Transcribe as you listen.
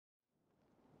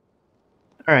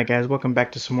Alright guys, welcome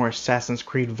back to some more Assassin's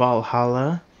Creed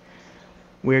Valhalla.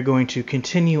 We're going to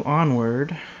continue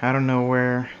onward. I don't know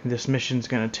where this mission's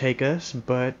going to take us,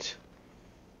 but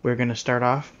we're going to start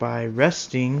off by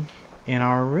resting in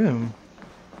our room.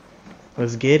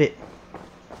 Let's get it.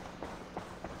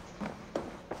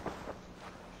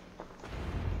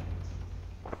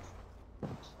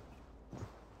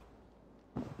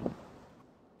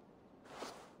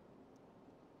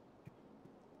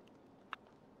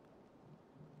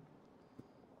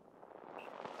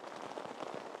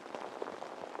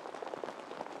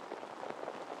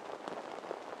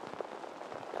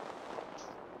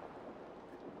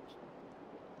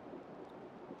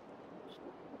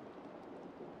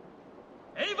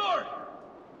 Eivor!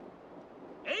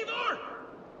 Eivor!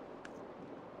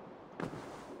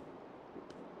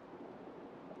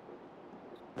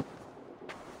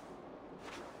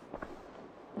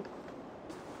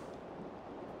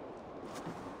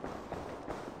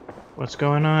 What's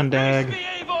going on, Dag? Face me,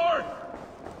 Eivor!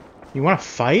 You want to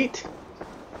fight?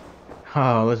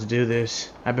 Oh, let's do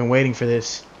this. I've been waiting for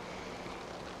this.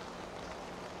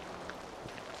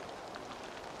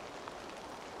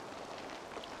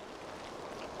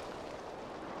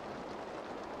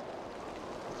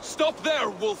 Stop there,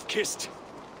 Wolf-Kissed!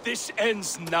 This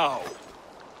ends now.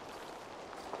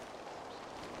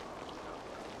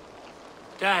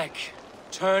 Dag,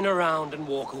 turn around and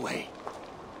walk away.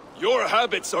 Your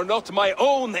habits are not my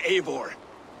own, Eivor.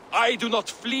 I do not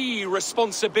flee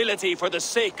responsibility for the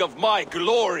sake of my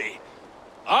glory.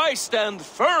 I stand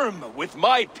firm with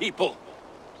my people.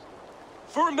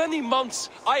 For many months,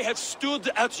 I have stood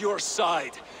at your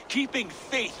side, keeping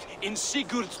faith in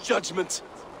Sigurd's judgment,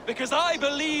 because I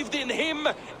believed in him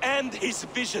and his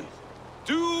vision.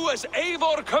 Do as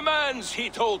Eivor commands, he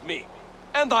told me.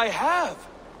 And I have.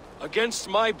 Against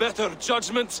my better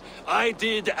judgment, I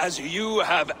did as you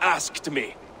have asked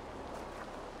me.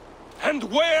 And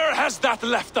where has that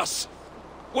left us?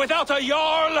 Without a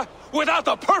Jarl? Without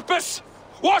a purpose?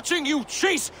 Watching you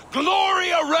chase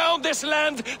glory around this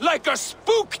land like a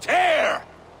spooked hare!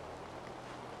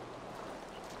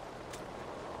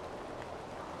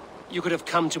 You could have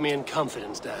come to me in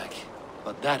confidence, Dag,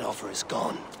 but that offer is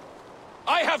gone.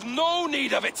 I have no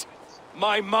need of it!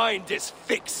 My mind is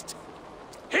fixed.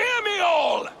 Hear me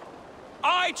all!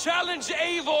 I challenge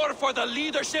Eivor for the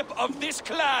leadership of this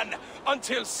clan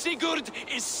until Sigurd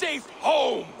is safe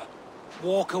home!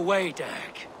 Walk away,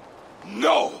 Dag.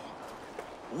 No!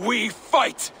 We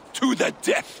fight to the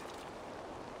death!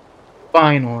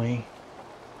 Finally.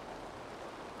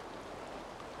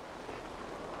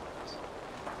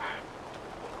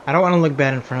 I don't want to look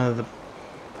bad in front of the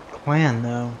clan,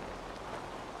 though.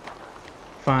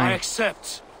 Fine. I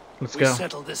accept. Let's We go.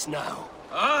 settle this now.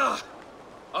 Ah!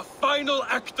 A final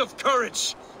act of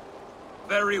courage!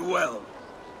 Very well.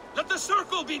 Let the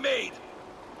circle be made!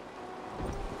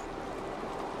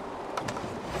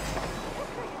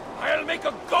 I'll make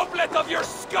a goblet of your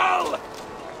skull!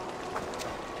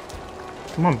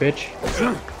 Come on, bitch.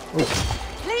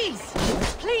 Please!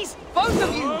 Please, both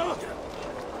of you!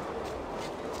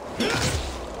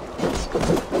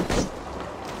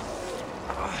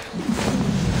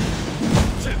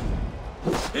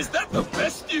 Is that the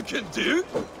best you can do?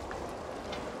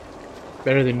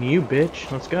 Better than you,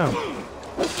 bitch. Let's go.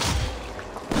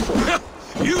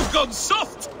 You've gone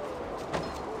soft!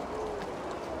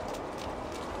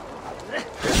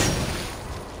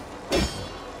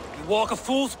 You walk a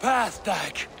fool's path,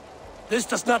 Dag. This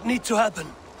does not need to happen.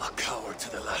 A coward to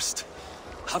the last.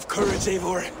 Have courage,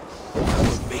 Eivor. I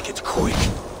will make it quick.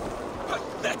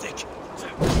 Pathetic!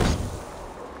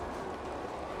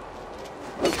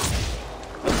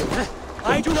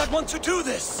 I do not want to do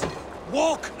this.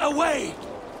 Walk away.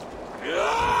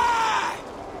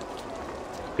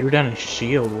 Threw down his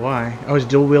shield. Why? Oh, he's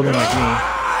dual wielding like me.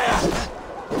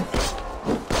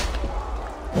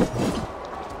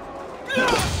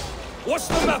 What's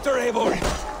the matter, Eivor?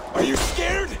 Are you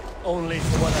scared? Only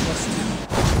for what I must do.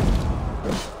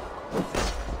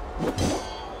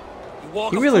 You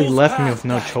walk He a really fool's left me path, with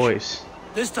no Dag. choice.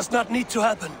 This does not need to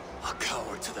happen. A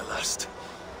coward to the last.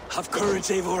 Have courage,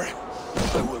 Eivor.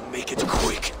 I will make it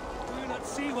quick. Do you not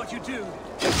see what you do?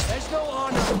 There's no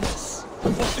honor in this.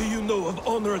 What do you know of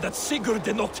honor that Sigurd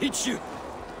did not teach you?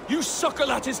 You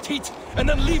suckle at his teeth and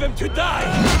then leave him to die!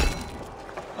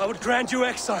 I would grant you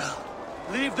exile.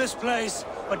 Leave this place,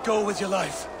 but go with your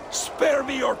life. Spare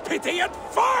me your pity and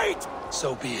fight!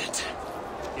 So be it.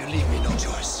 You leave me no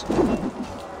choice.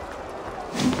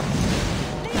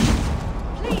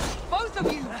 Please, both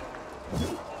of you!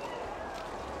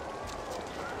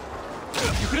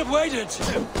 You could have waited.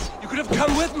 You could have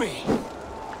come with me.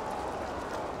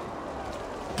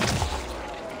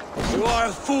 You are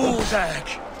a fool, Dag.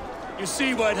 You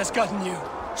see where it has gotten you.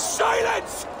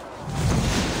 Silence!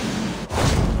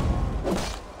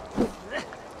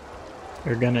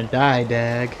 You're gonna die,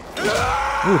 Dag.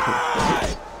 Ooh.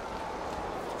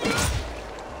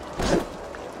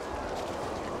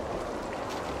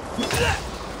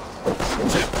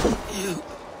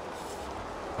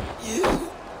 You.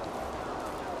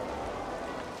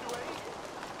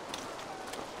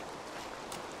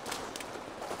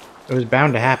 It was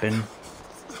bound to happen.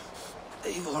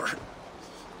 Eivor,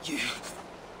 you.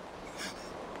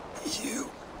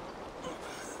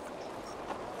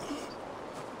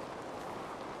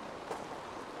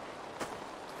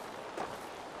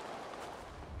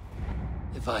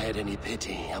 If I had any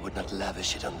pity, I would not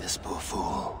lavish it on this poor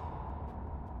fool.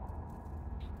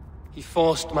 He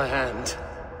forced my hand.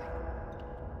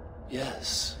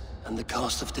 Yes, and the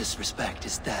cost of disrespect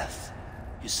is death.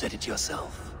 You said it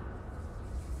yourself.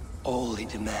 All he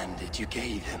demanded, you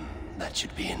gave him. That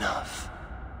should be enough.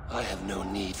 I have no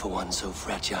need for one so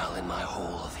fragile in my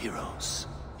hall of heroes.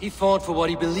 He fought for what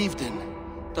he believed in.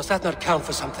 Does that not count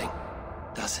for something?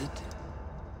 Does it?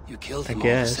 You killed him all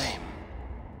the same.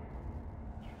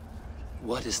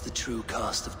 What is the true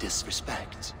cost of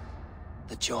disrespect?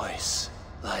 The choice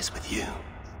lies with you.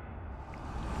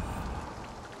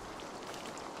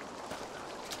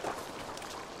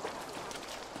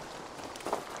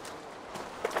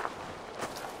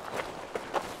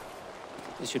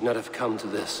 You should not have come to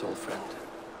this, old friend.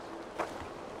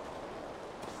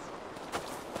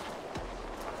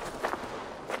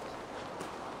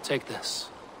 Take this,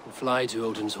 and fly to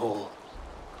Odin's Hall.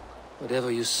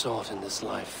 Whatever you sought in this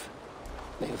life,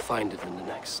 may you find it in the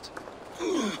next.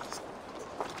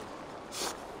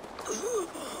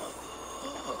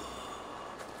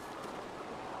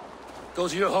 Go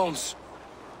to your homes.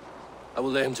 I will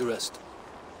lay him to rest.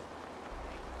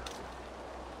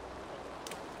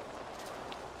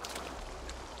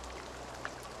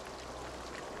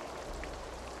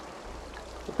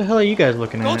 What the hell are you guys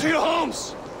looking at? Go to your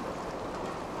homes!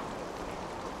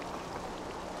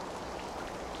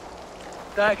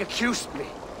 Dag accused me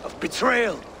of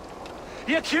betrayal.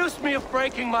 He accused me of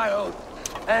breaking my oath.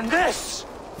 And this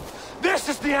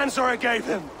is the answer I gave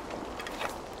him.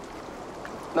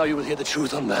 Now you will hear the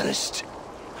truth unbanished.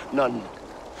 None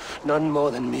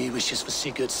more than me wishes for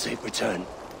Sigurd's safe return.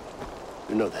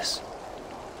 You know this.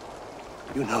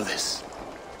 You know this.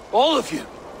 All of you.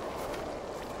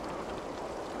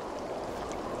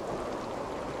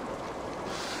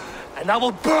 And I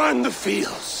will burn the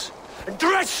fields and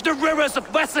dredge the rivers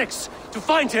of Wessex to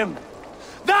find him.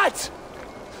 That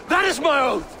is my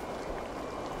oath.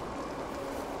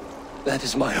 That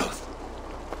is my oath.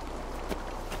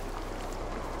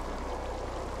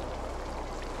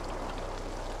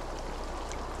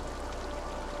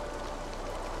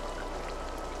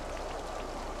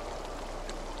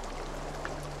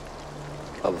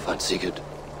 I will find Sigurd.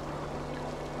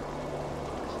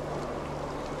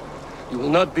 You will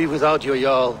not be without your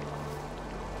Jarl,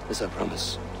 as I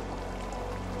promise.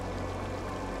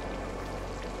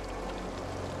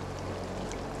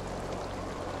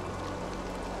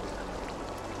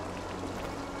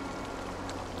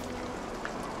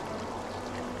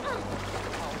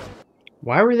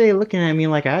 Why were they looking at me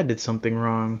like I did something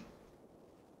wrong?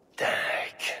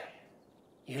 Dag,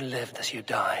 you lived as you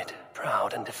died,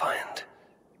 proud and defiant.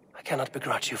 I cannot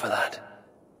begrudge you for that.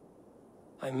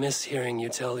 I miss hearing you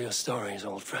tell your stories,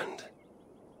 old friend.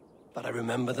 But I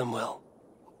remember them well.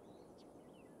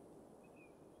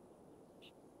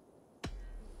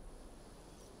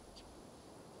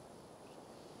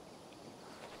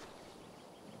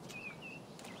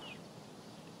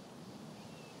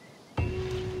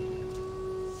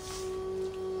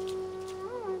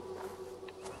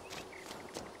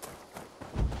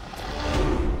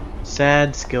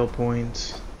 Sad skill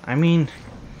points. I mean,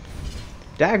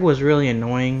 Dag was really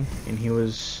annoying, and he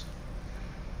was,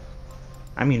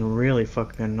 I mean, really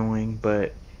fucking annoying,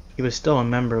 but he was still a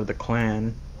member of the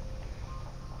clan.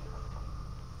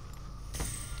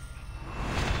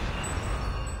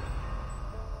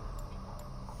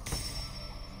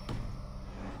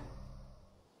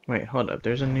 Wait, hold up.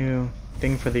 There's a new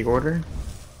thing for the order?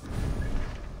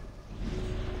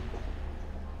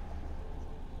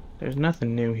 There's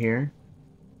nothing new here.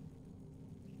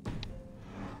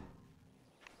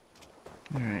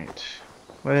 Alright.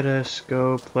 Let us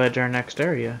go pledge our next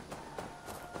area.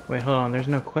 Wait, hold on. There's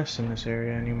no quests in this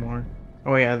area anymore.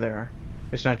 Oh yeah, there are.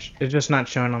 It's just not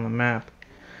showing on the map.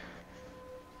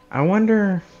 I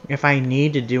wonder if I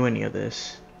need to do any of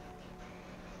this.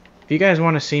 If you guys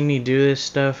want to see me do this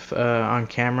stuff on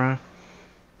camera,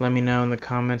 let me know in the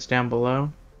comments down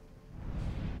below.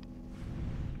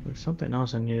 There's something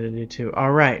else I need to do too.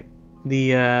 Alright.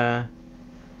 The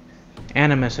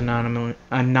animus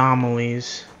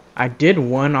anomalies. I did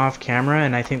one off camera,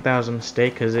 and I think that was a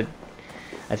mistake because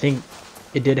I think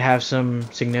it did have some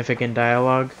significant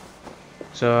dialogue.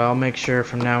 So I'll make sure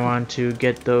from now on to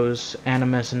get those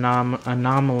animus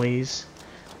anomalies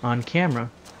on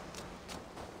camera.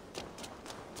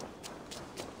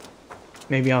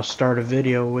 Maybe I'll start a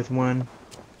video with one.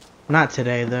 Not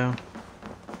today though.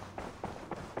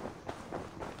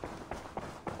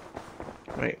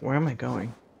 Wait, where am I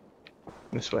going?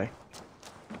 This way.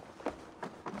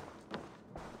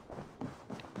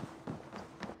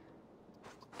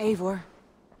 Eivor.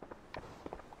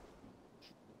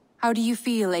 How do you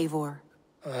feel, Eivor?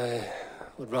 I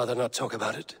would rather not talk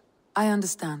about it. I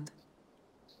understand.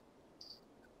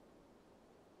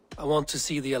 I want to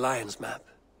see the Alliance map.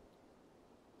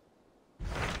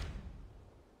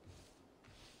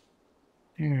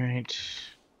 Alright.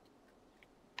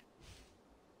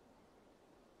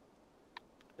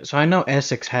 So I know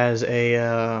Essex has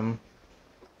a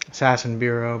Assassin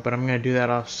Bureau, but I'm gonna do that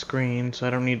off screen, so I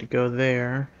don't need to go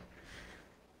there.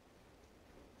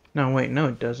 No, wait, no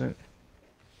it doesn't.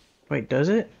 Wait, does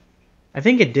it? I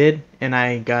think it did, and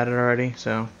I got it already,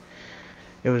 so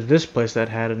it was this place that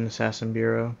had an Assassin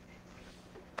Bureau.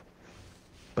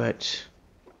 But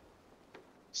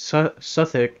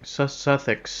Sussex,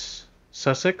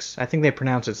 I think they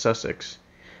pronounce it Sussex.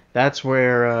 That's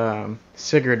where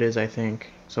Sigurd is, I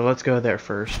think. So let's go there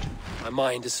first. My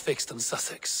mind is fixed on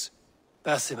Sussex.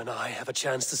 Basim and I have a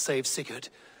chance to save Sigurd,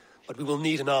 but we will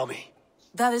need an army.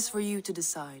 That is for you to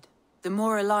decide. The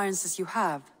more alliances you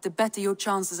have, the better your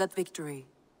chances at victory.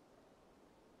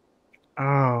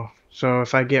 Oh, so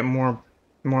if I get more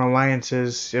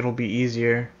alliances, it'll be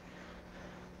easier.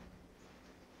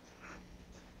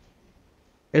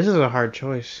 This is a hard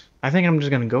choice. I think I'm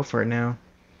just gonna go for it now.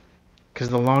 Because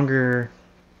the longer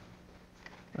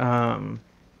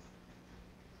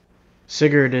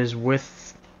Sigurd is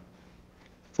with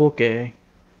Fulke,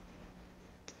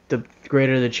 the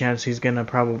greater the chance he's gonna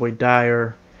probably die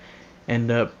or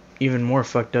end up even more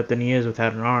fucked up than he is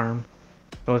without an arm.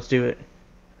 So let's do it.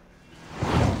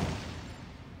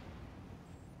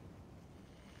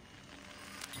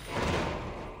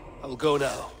 I will go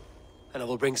now, and I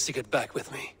will bring Sigurd back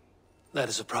with me. That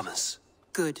is a promise.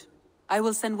 Good. I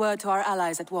will send word to our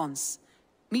allies at once.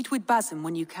 Meet with Basim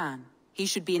when you can. He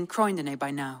should be in Croydon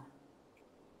by now.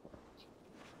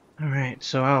 Alright,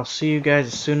 so I'll see you guys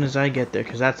as soon as I get there,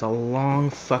 because that's a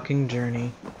long fucking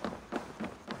journey.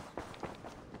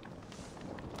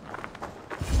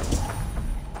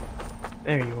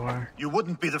 There you are. You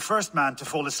wouldn't be the first man to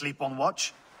fall asleep on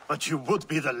watch, but you would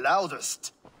be the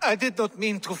loudest. I did not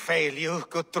mean to fail you,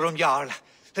 Guthrum Jarl.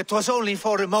 It was only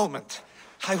for a moment.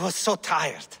 I was so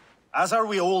tired. As are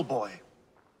we all, boy.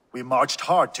 We marched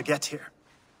hard to get here.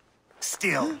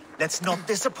 Still, let's not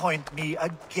disappoint me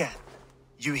again.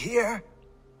 You hear?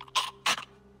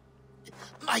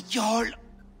 My Jarl,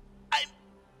 I'm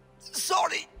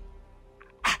sorry.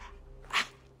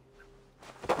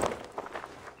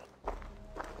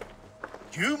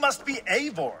 You must be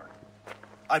Eivor.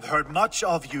 I've heard much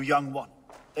of you, young one.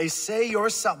 They say you're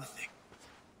something.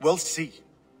 We'll see.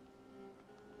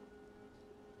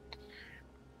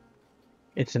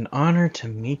 It's an honor to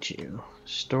meet you.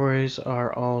 Stories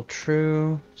are all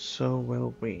true, so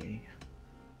will we.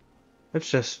 Let's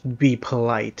just be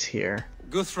polite here.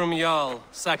 Guthrum Jarl,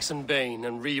 Saxon Bane,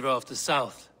 and Reaver of the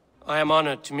South. I am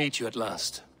honored to meet you at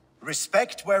last.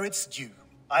 Respect where it's due.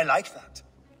 I like that.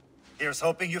 Here's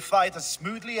hoping you fight as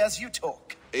smoothly as you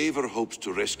talk. Eivor hopes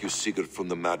to rescue Sigurd from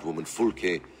the madwoman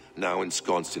Fulke, now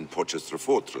ensconced in Porchester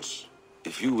Fortress.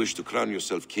 If you wish to crown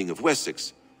yourself King of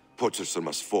Wessex, Porchester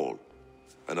must fall.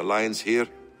 An alliance here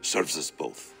serves us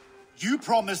both. You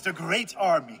promised a great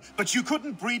army, but you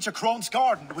couldn't breach a Crone's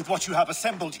garden with what you have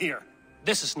assembled here.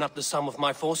 This is not the sum of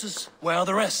my forces. Where are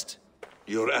the rest?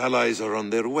 Your allies are on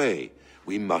their way.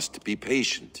 We must be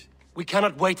patient. We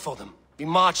cannot wait for them. We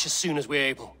march as soon as we're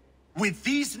able. With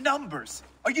these numbers,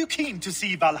 are you keen to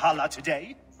see Valhalla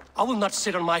today? I will not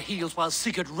sit on my heels while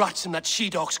Sigurd rots in that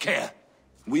she-dog's care.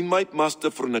 We might muster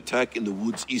for an attack in the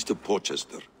woods east of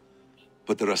Porchester.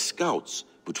 But there are scouts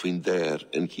between there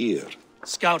and here.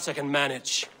 Scouts I can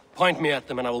manage. Point me at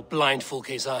them and I will blind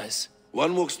Fulke's eyes.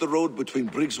 One walks the road between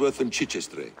Briggsworth and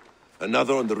Chichester.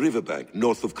 Another on the riverbank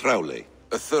north of Crowley.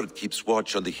 A third keeps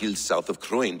watch on the hills south of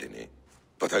Croydon.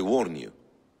 But I warn you,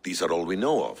 these are all we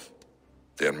know of.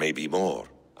 There may be more.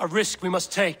 A risk we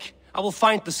must take. I will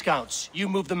find the scouts. You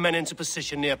move the men into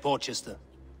position near Porchester.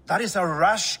 That is a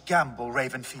rash gamble,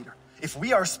 Ravenfeeder. If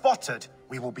we are spotted,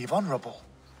 we will be vulnerable.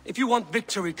 If you want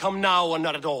victory, come now or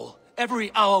not at all.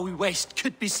 Every hour we waste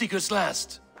could be Seeker's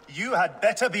last. You had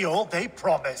better be all they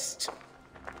promised.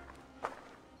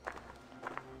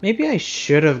 Maybe I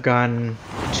should have gotten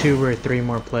 2 or 3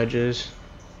 more pledges.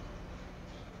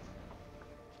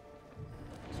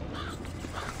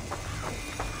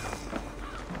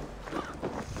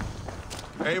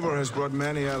 Eivor has brought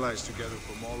many allies together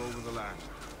from all over the land.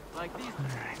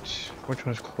 Alright, which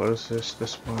one's closest?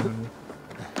 This one.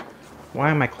 Why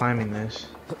am I climbing this?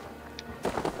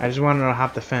 I just wanted to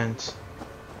hop the fence.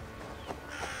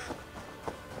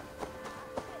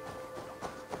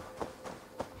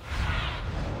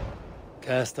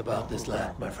 Cast about this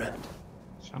land, my friend.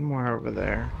 Somewhere over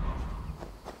there.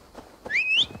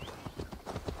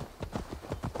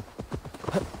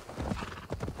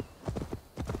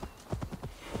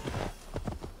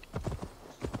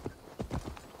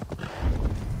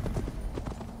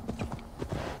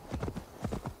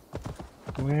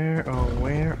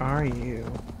 Where are you?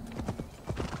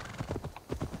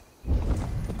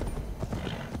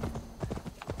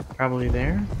 Probably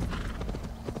there?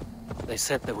 They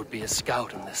said there would be a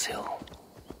scout on this hill.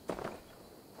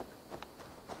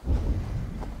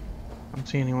 I don't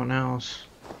see anyone else.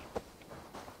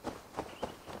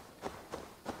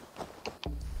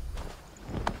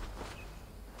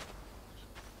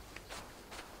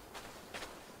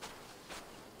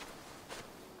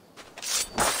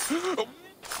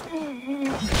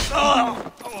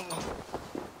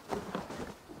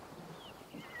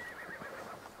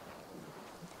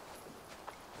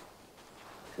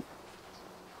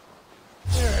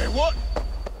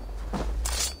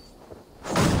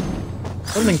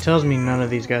 Something tells me none of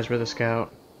these guys were the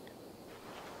scout.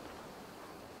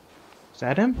 Is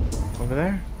that him? Over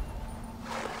there?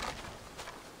 I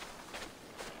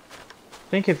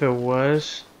think if it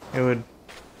was, it would,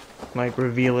 like,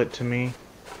 reveal it to me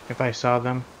if I saw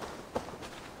them.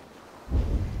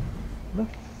 Where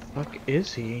the fuck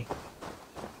is he?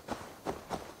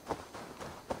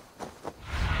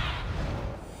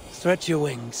 Stretch your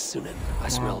wings, Sunan. I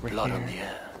smell over blood here. on the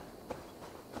air.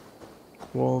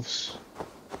 Wolves.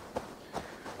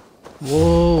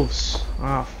 Wolves!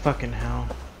 Oh, fucking hell.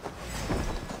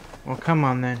 Well, come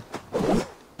on then.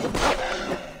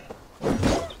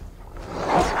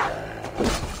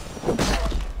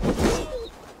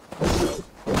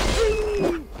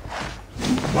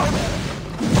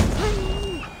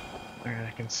 Alright,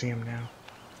 I can see him now.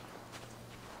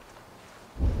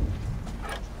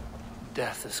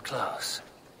 Death is close.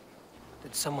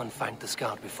 Did someone find the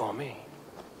scout before me?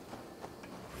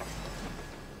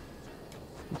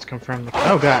 Let's confirm the.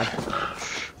 Oh god!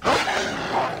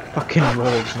 Fucking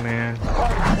wolves, man.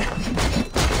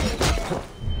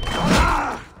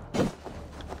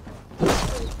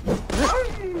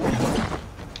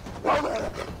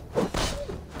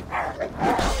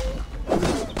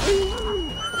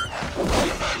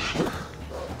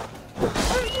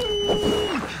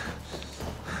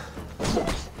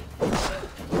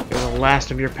 You're the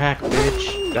last of your pack,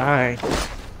 bitch. Die.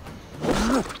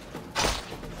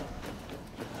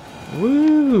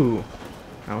 Woo!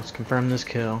 Now let's confirm this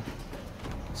kill.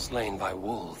 Slain by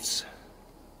wolves.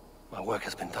 My work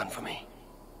has been done for me.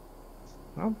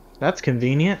 Well, that's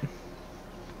convenient.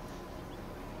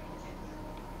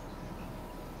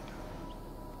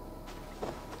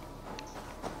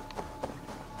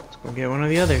 Let's go get one of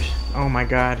the others. Oh my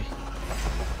god.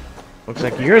 Looks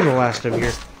like you're the last of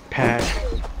your pack.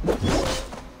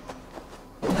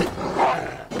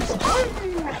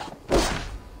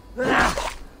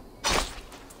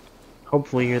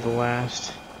 Hopefully you're the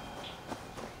last.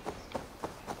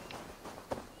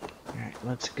 Alright,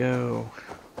 let's go.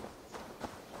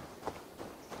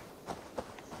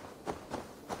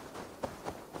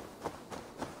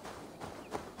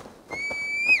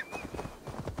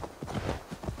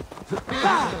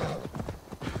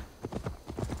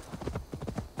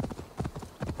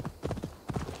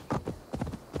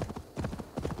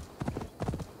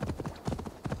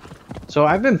 So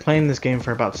I've been playing this game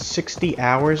for about 60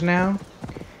 hours now,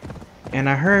 and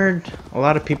I heard a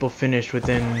lot of people finish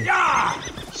within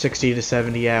 60 to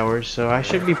 70 hours, so I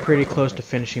should be pretty close to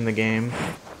finishing the game.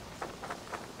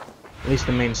 At least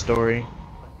the main story.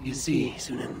 You see,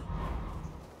 Sunan.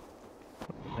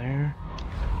 There.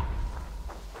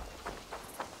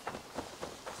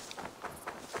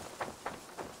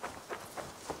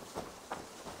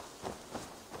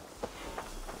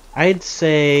 I'd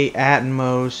say at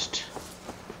most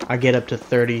I get up to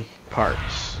 30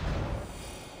 parts.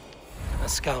 A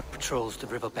scout patrols the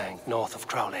riverbank north of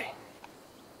Crowley.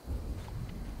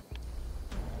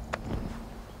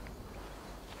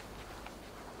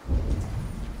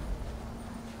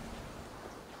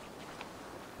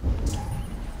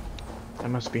 That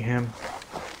must be him.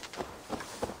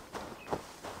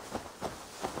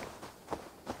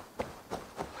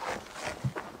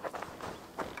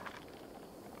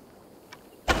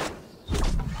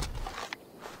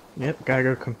 Yep, gotta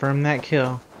go confirm that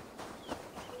kill.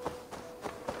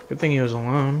 Good thing he was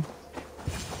alone.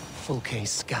 Fulke's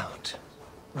scout.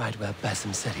 Right where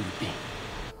Basim said he would be.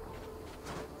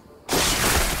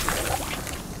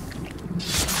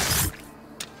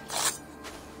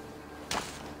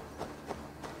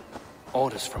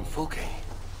 Orders from Fulke.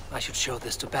 I should show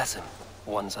this to Basim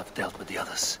once I've dealt with the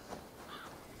others.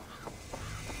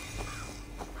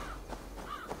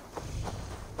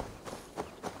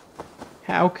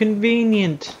 How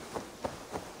convenient.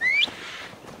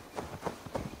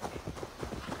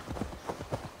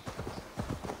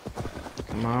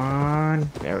 Come on.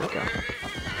 There we go. I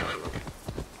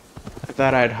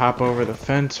thought I'd hop over the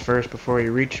fence first before he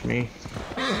reached me.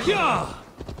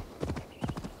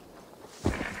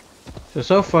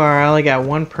 So far, I only got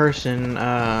one person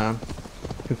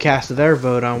who cast their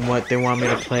vote on what they want me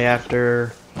to play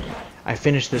after I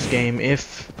finish this game,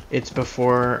 if it's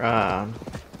before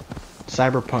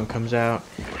Cyberpunk comes out.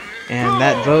 And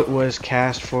that vote was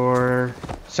cast for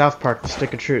South Park: The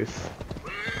Stick of Truth.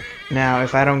 Now,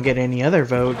 if I don't get any other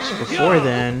votes before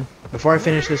then, before I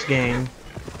finish this game,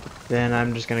 then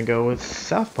I'm just gonna go with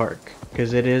South Park,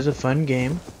 because it is a fun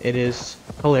game, it is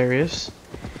hilarious,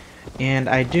 and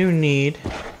I do need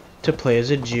to play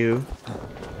as a Jew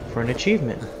for an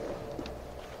achievement.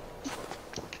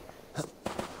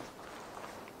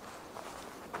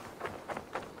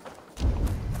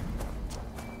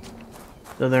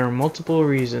 So there are multiple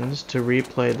reasons to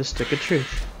replay the Stick of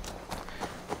Truth.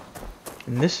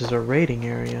 And this is a raiding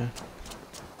area.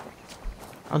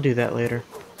 I'll do that later.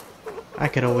 I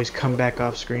could always come back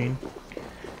off screen.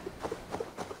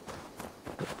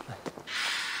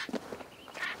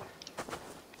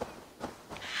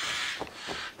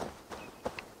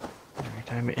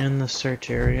 Alright, I'm in the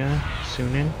search area.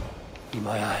 Sunan. Be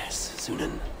my eyes,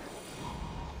 Sunan.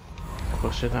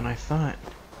 Closer than I thought.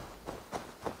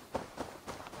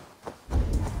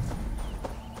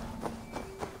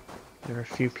 There are a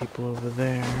few people over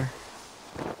there.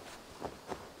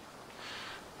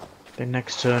 They're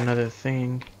next to another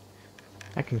thing.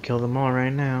 I can kill them all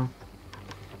right now.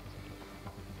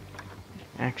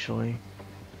 Actually,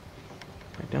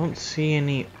 I don't see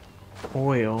any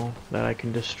oil that I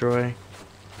can destroy.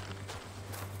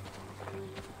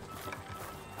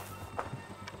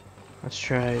 Let's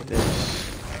try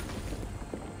this.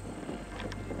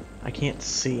 I can't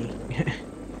see.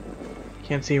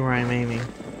 Can't see where I'm aiming.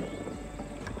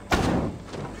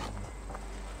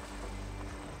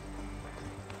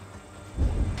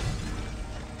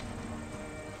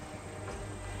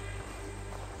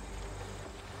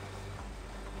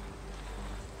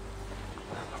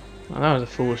 Well, that was a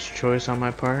foolish choice on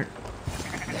my part.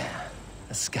 There,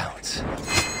 a scout.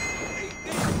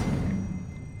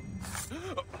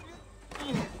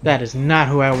 That is not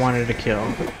who I wanted to kill.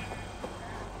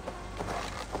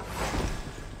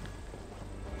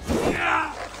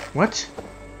 What?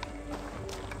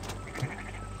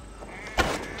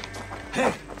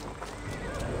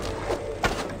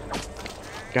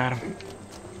 Got him.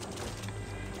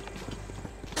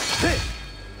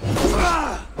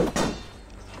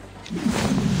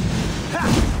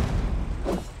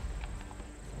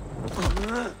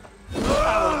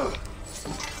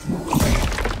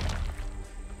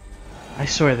 I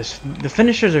swear, the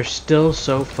finishers are still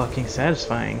so fucking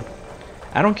satisfying.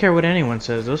 I don't care what anyone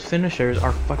says, those finishers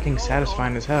are fucking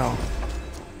satisfying as hell.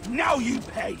 Now you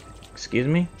pay. Excuse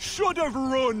me? Should have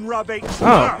run, rabbit.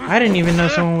 Oh, I didn't even know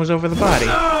someone was over the body.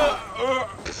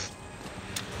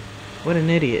 What an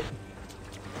idiot.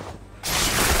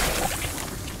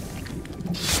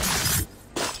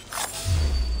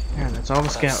 Man, that's all the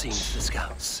scouts. I've seen the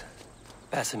scouts.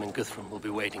 Basim and Guthrum will be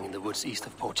waiting in the woods east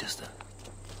of Portchester.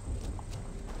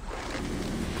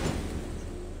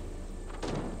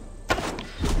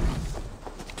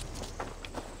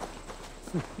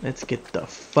 Let's get the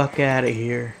fuck out of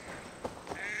here.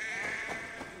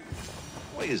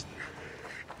 Why is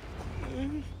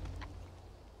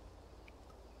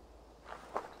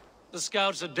The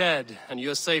scouts are dead, and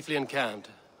you're safely encamped.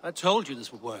 I told you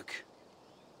this would work.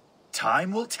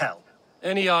 Time will tell.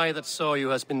 Any eye that saw you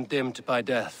has been dimmed by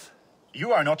death.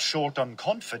 You are not short on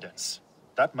confidence.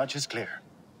 That much is clear.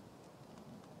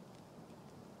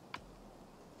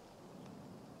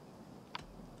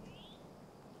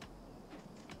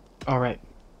 Alright,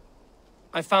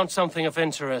 I found something of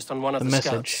interest on one of the the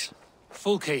message. scouts.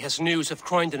 Fulke has news of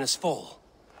Croydon's fall.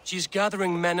 She's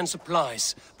gathering men and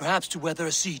supplies, perhaps to weather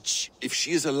a siege. If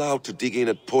she is allowed to dig in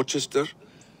at Porchester,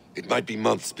 it might be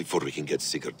months before we can get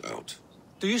Sigurd out.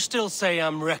 Do you still say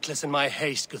I'm reckless in my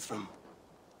haste, Guthrum?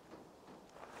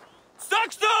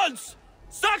 Saxons!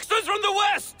 Saxons from the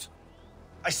west!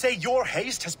 I say your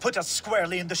haste has put us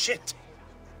squarely in the shit.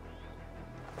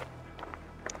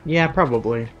 Yeah,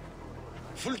 probably.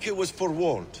 Fulke was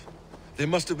forewarned. There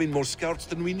must have been more scouts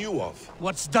than we knew of.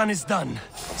 What's done is done.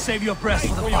 Save your breath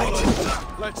for the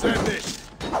fight. Let's end this.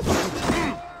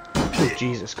 Oh,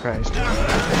 Jesus Christ. I'll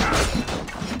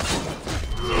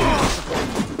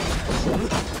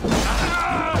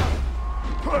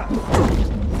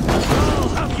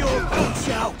have your boots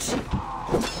out.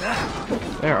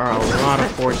 There are a lot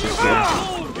of forces here.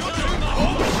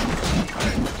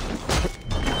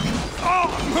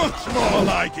 Much more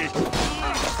like it.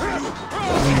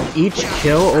 I mean, each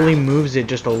kill only moves it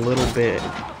just a little bit.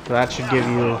 So that should give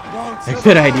you a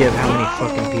good idea of how many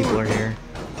fucking people are here.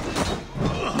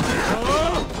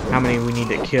 How many we need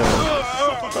to kill.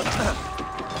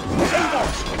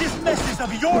 This mess is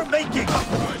of your making!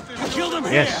 You killed him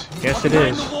Yes, here. yes it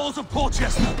Behind is. the walls of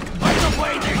Porchester. By the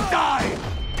way they die.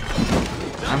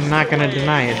 I'm not gonna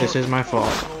deny it, this is my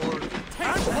fault.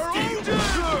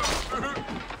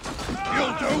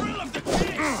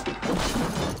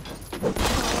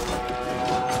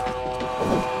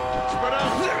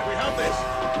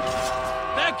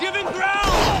 They're giving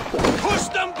ground! Push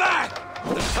them back!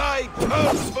 The tide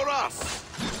turns for us!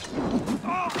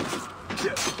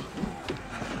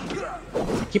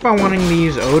 I keep on wanting to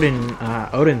use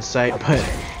Odin's sight, but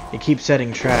it keeps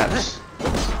setting traps.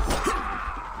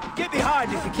 Get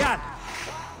behind if you can.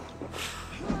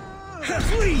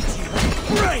 Please, you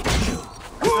break you.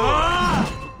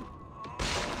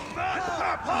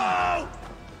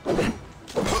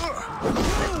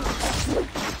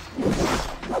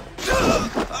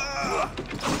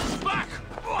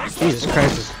 Jesus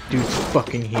Christ, this dude's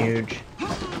fucking huge.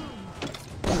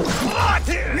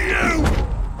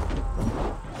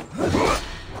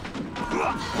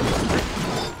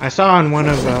 I saw on one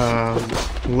of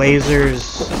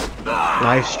Laser's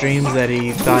live streams that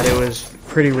he thought it was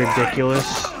pretty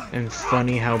ridiculous and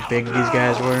funny how big these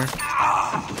guys were.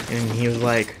 And he was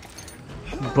like,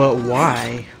 but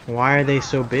why? Why are they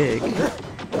so big?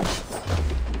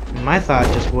 My thought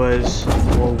just was,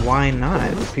 well, why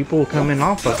not? People will come in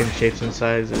all fucking shapes and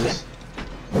sizes.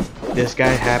 This guy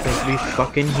happens to be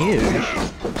fucking huge.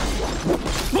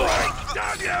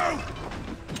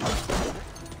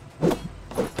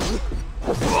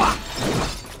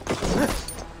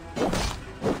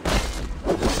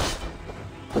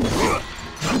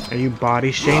 Are you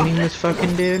body shaming this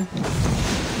fucking dude?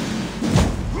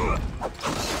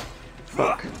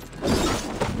 Fuck.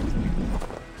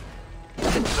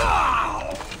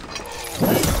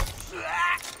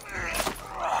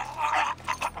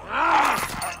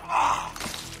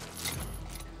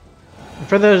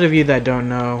 For those of you that don't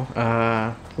know,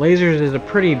 Lasers is a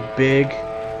pretty big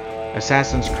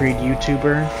Assassin's Creed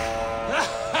YouTuber.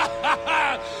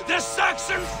 The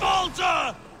Saxon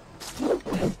falter!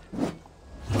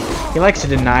 He likes to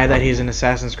deny that he's an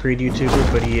Assassin's Creed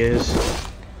YouTuber, but he is.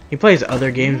 He plays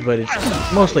other games, but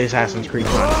it's mostly Assassin's Creed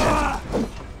content.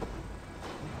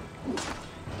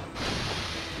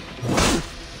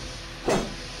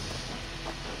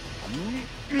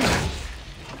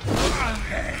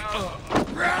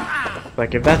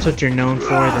 Like, if that's what you're known for,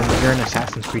 then you're an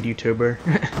Assassin's Creed YouTuber.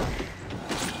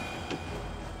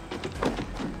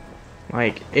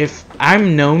 Like, if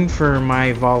I'm known for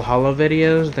my Valhalla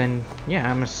videos, then yeah,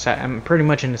 I'm pretty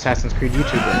much an Assassin's Creed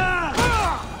YouTuber.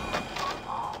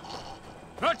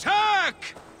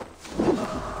 Attack!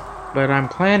 But I'm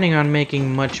planning on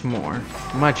making much more.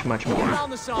 Much more. On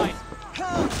the side.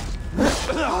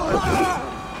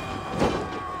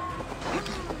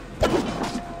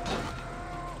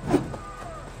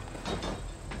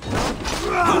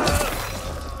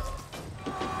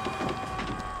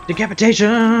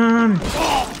 Decapitation!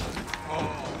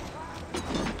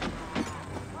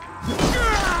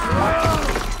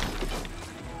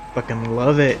 Fucking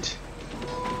love it.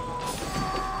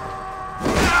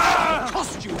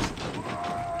 Costume.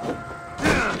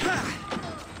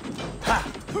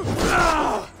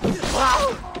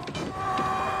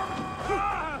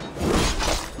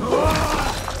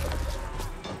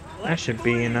 That should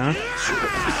be enough.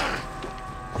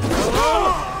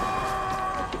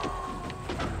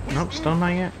 Nope, still not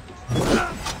yet.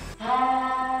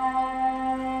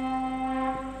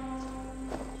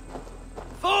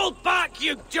 Fall back,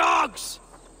 you dogs!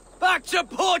 Back to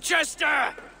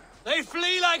Porchester! They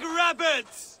flee like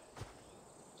rabbits!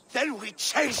 Then we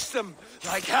chase them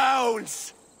like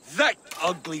hounds! That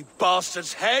ugly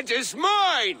bastard's head is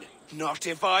mine! Not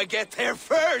if I get there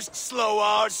first, slow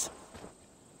arse!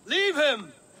 Leave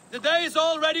him! The day is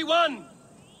already won!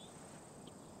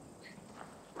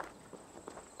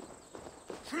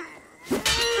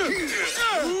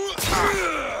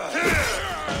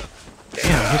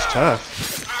 Damn, he's tough.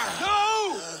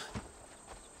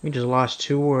 We just lost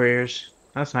 2 warriors.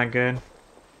 That's not good.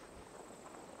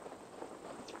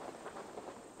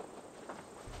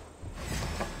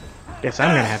 Guess I'm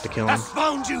gonna have to kill him. I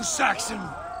found you, Saxon!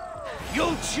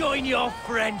 You'll join your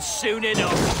friends soon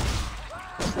enough!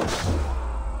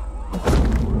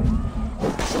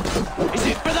 Is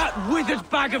it for that withered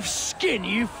bag of skin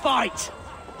you fight?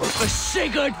 For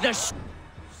Sigurd the...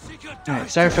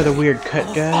 Alright, sorry for the weird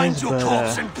cut, guys,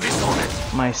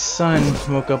 but my son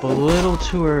woke up a little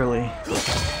too early.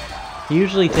 He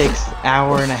usually takes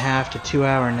 1.5 to 2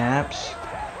 hour naps,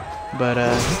 but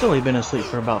he's only been asleep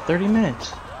for about 30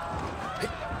 minutes.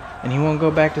 And he won't go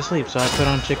back to sleep, so I put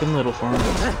on Chicken Little for him,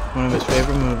 one of his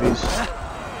favorite movies.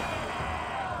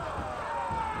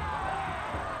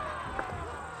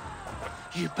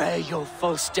 You bear your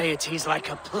false deities like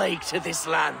a plague to this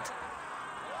land.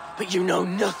 But you know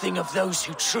nothing of those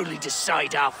who truly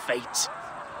decide our fate.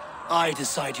 I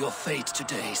decide your fate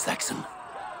today, Saxon.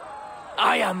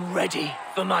 I am ready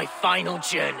for my final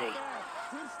journey.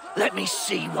 Let me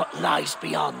see what lies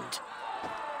beyond.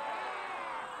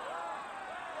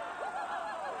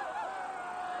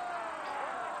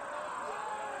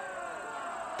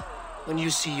 When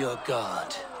you see your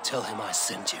god, tell him I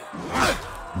sent you.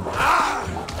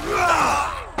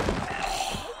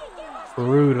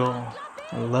 Brutal.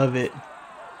 I love it.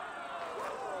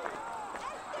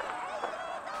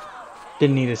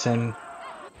 Didn't need to send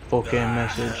Folke a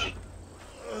message.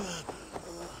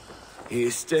 He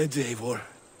is dead, Eivor.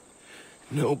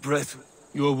 No breath.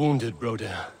 You are wounded,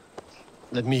 Broder.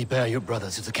 Let me bear your brother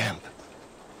to the camp.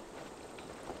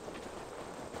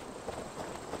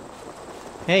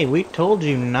 Hey, we told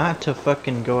you not to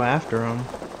fucking go after him.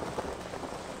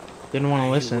 Didn't want to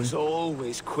listen. He was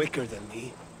always quicker than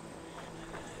me.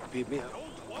 Beat me out.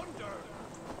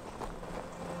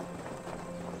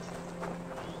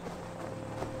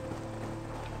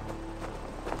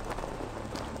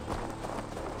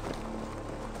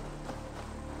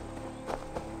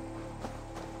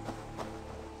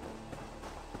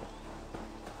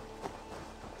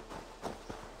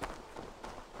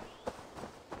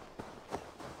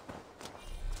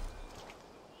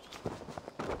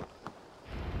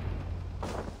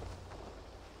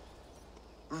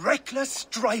 Reckless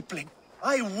stripling!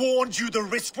 I warned you the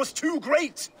risk was too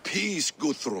great! Peace,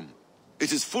 Guthrum.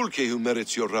 It is Fulke who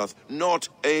merits your wrath, not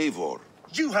Eivor.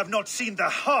 You have not seen the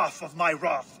half of my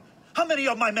wrath. How many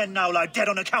of my men now lie dead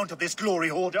on account of this glory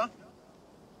hoarder?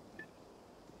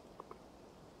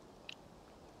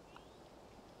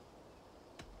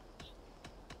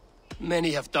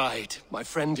 Many have died, my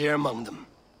friend here among them.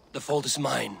 The fault is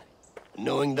mine.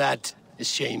 Knowing that is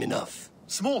shame enough.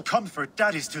 Small comfort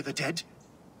that is to the dead.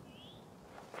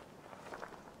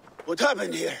 What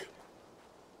happened here?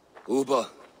 Uba,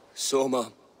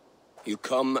 Soma, you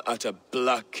come at a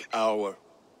black hour.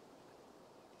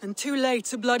 And too late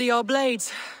to bloody our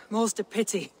blades. More's a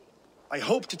pity. I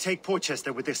hope to take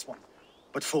Porchester with this one,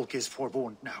 but Folk is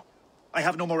forewarned now. I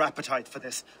have no more appetite for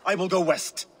this. I will go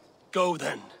west. Go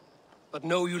then. But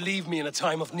know you leave me in a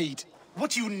time of need.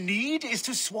 What you need is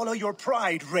to swallow your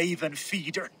pride, raven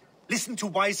feeder. Listen to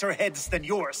wiser heads than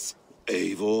yours.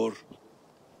 Eivor?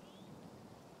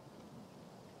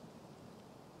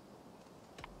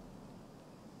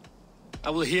 I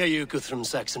will hear you, Guthrum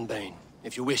Saxonbane,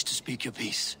 if you wish to speak your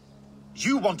piece.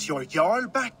 You want your Jarl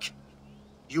back?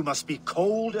 You must be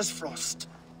cold as frost.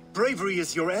 Bravery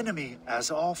is your enemy as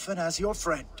often as your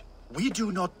friend. We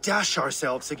do not dash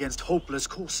ourselves against hopeless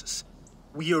courses.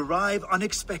 We arrive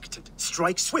unexpected,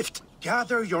 strike swift,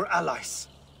 gather your allies,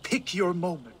 pick your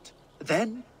moment.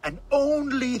 Then, and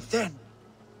only then,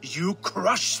 you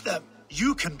crush them.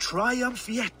 You can triumph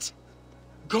yet.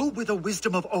 Go with the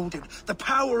wisdom of Odin, the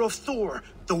power of Thor,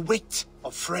 the wit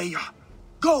of Freya.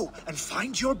 Go and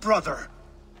find your brother.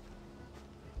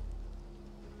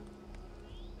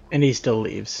 And he still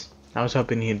leaves. I was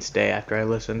hoping he'd stay after I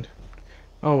listened.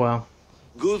 Oh well.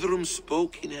 Guthrum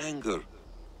spoke in anger,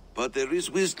 but there is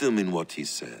wisdom in what he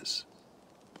says.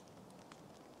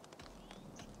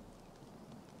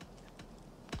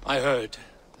 I heard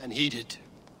and heeded.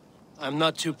 I'm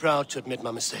not too proud to admit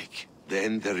my mistake.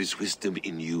 Then there is wisdom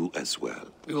in you as well.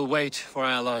 We will wait for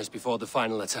our allies before the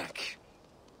final attack.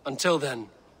 Until then,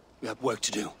 we have work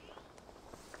to do.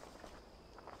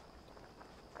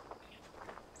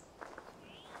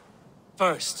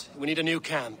 First, we need a new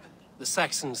camp. The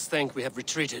Saxons think we have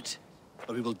retreated,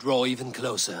 but we will draw even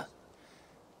closer.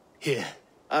 Here.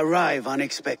 Arrive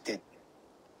unexpected.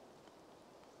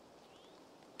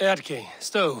 Erke,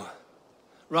 Stowe.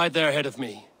 Right there ahead of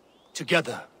me.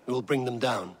 Together, we will bring them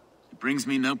down. It brings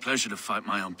me no pleasure to fight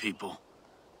my own people.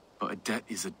 But a debt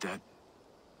is a debt.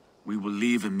 We will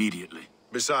leave immediately.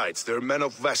 Besides, they're men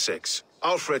of Wessex,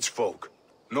 Alfred's folk.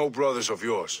 No brothers of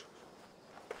yours.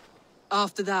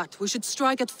 After that, we should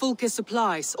strike at Fulke's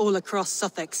supplies all across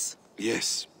Sussex.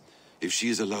 Yes. If she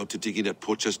is allowed to dig in at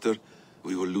Portchester,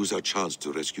 we will lose our chance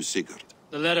to rescue Sigurd.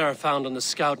 The letter found on the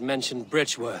scout mentioned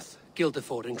Bridgeworth,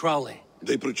 Guildeford, and Crowley.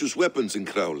 They produce weapons in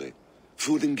Crowley,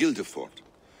 food in Guildeford.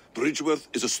 Bridgeworth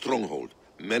is a stronghold.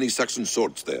 Many Saxon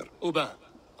swords there. Uba,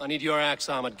 I need your axe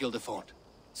arm at Guildeford.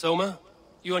 Soma,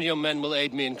 you and your men will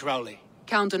aid me in Crowley.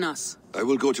 Count on us. I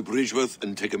will go to Bridgeworth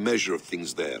and take a measure of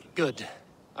things there. Good.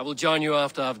 I will join you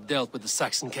after I've dealt with the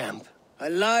Saxon camp. A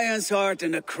lion's heart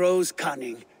and a crow's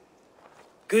cunning.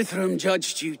 Guthrum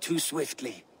judged you too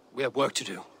swiftly. We have work to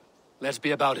do. Let's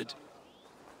be about it.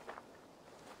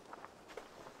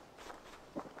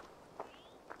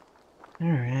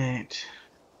 Alright.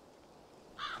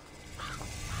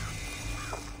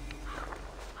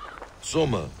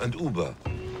 Soma and Uba,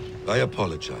 I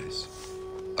apologize.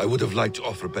 I would have liked to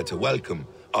offer a better welcome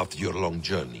after your long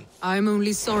journey. I'm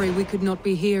only sorry we could not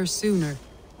be here sooner.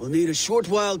 We'll need a short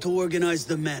while to organize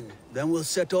the men. Then we'll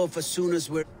set off as soon as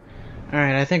we're...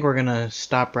 Alright, I think we're gonna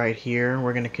stop right here.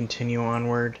 We're gonna continue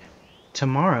onward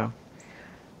tomorrow.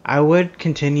 I would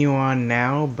continue on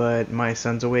now, but my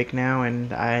son's awake now,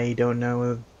 and I don't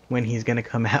know when he's gonna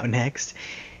come out next.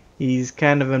 He's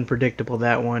kind of unpredictable,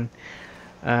 that one.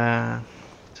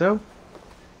 So,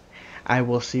 I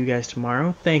will see you guys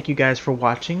tomorrow. Thank you guys for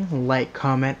watching. Like,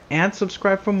 comment, and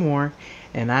subscribe for more.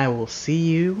 And I will see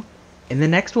you in the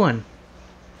next one.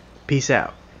 Peace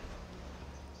out.